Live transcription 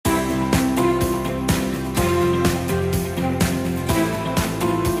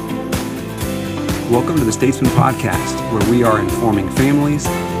Welcome to the Statesman Podcast, where we are informing families,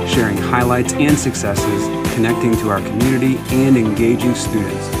 sharing highlights and successes, connecting to our community, and engaging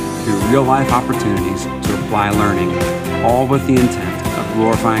students through real-life opportunities to apply learning, all with the intent of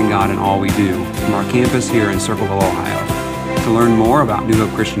glorifying God in all we do from our campus here in Circleville, Ohio. To learn more about New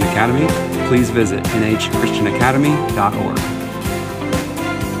Hope Christian Academy, please visit nhchristianacademy.org.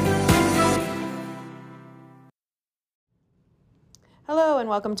 Hello and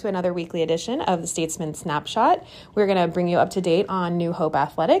welcome to another weekly edition of the Statesman Snapshot. We're going to bring you up to date on New Hope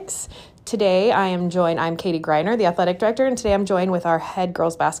Athletics. Today I'm Katie Greiner, the athletic director, and today I'm joined with our head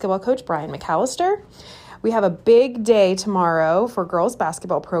girls basketball coach, Brian McCallister. We have a big day tomorrow for girls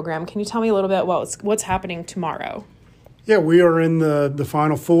basketball program. Can you tell me a little bit what's happening tomorrow? Yeah, we are in the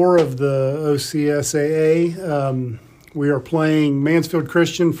Final Four of the OCSAA. We are playing Mansfield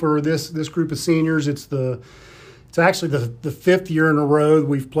Christian for this group of seniors. It's actually the fifth year in a row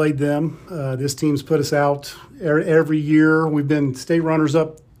we've played them. This team's put us out every year. We've been state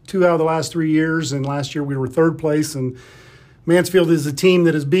runners-up 2 out of the last 3 years, and last year we were third place. And Mansfield is a team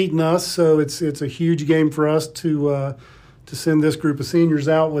that has beaten us, so it's a huge game for us to send this group of seniors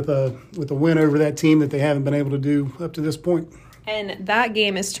out with a win over that team that they haven't been able to do up to this point. And that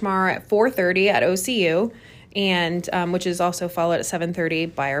game is tomorrow at 4:30 at OCU. And which is also followed at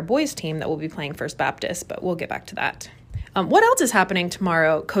 7:30 by our boys team that will be playing First Baptist, but we'll get back to that. What else is happening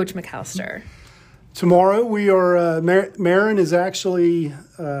tomorrow, Coach McCallister? Tomorrow we are, Marin is actually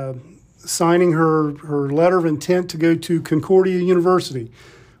signing her letter of intent to go to Concordia University,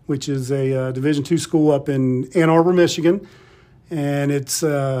 which is a Division II school up in Ann Arbor, Michigan. And it's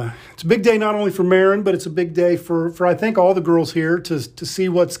a big day not only for Marin, but it's a big day for I think all the girls here to see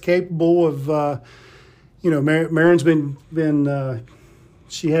what's capable of. Marin's been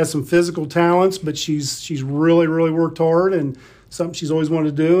she has some physical talents, but she's really worked hard and something she's always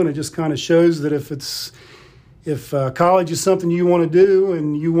wanted to do. And it just kind of shows that if college is something you want to do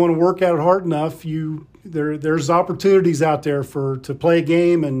and you want to work at it hard enough, there's opportunities out there to play a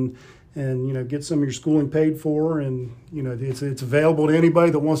game and get some of your schooling paid for, and it's available to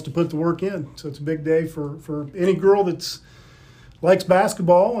anybody that wants to put the work in. So it's a big day for any girl that's likes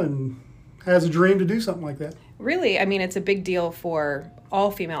basketball and has a dream to do something like that. Really, I mean, it's a big deal for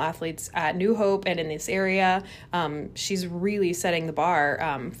all female athletes at New Hope and in this area. She's really setting the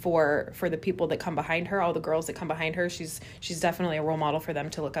bar for the people that come behind her, all the girls that come behind her. She's definitely a role model for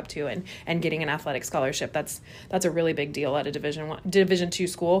them to look up to, and getting an athletic scholarship. That's a really big deal at a Division II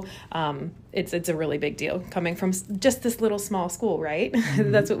school. It's a really big deal coming from just this little small school, right?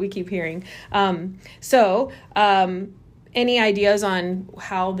 Mm-hmm. That's what we keep hearing. Any ideas on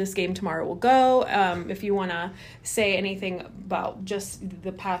how this game tomorrow will go? If you want to say anything about just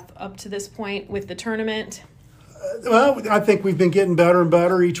the path up to this point with the tournament? Well, I think we've been getting better and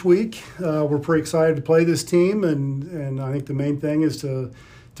better each week. We're pretty excited to play this team, and I think the main thing is to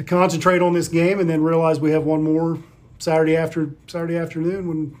concentrate on this game and then realize we have one more Saturday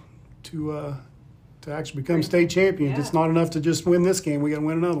afternoon to actually become state champions. Yeah. It's not enough to just win this game. We got to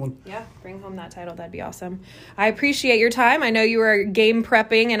win another one. Yeah, bring home that title. That'd be awesome. I appreciate your time. I know you were game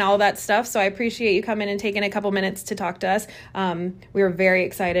prepping and all that stuff, so I appreciate you coming and taking a couple minutes to talk to us. We are very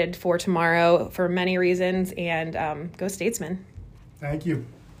excited for tomorrow for many reasons, and go Statesman. Thank you.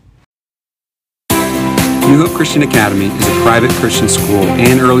 New Hope Christian Academy is a private Christian school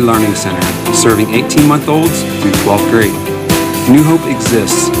and early learning center serving 18-month-olds through 12th grade. New Hope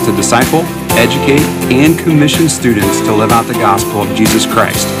exists to disciple, educate, and commission students to live out the gospel of Jesus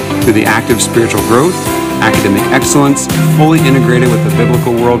Christ through the active spiritual growth, academic excellence, fully integrated with a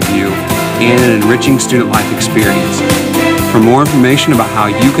biblical worldview, and an enriching student life experience. For more information about how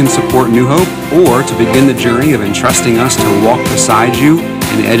you can support New Hope or to begin the journey of entrusting us to walk beside you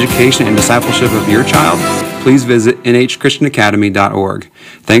in the education and discipleship of your child, please visit nhchristianacademy.org.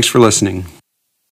 Thanks for listening.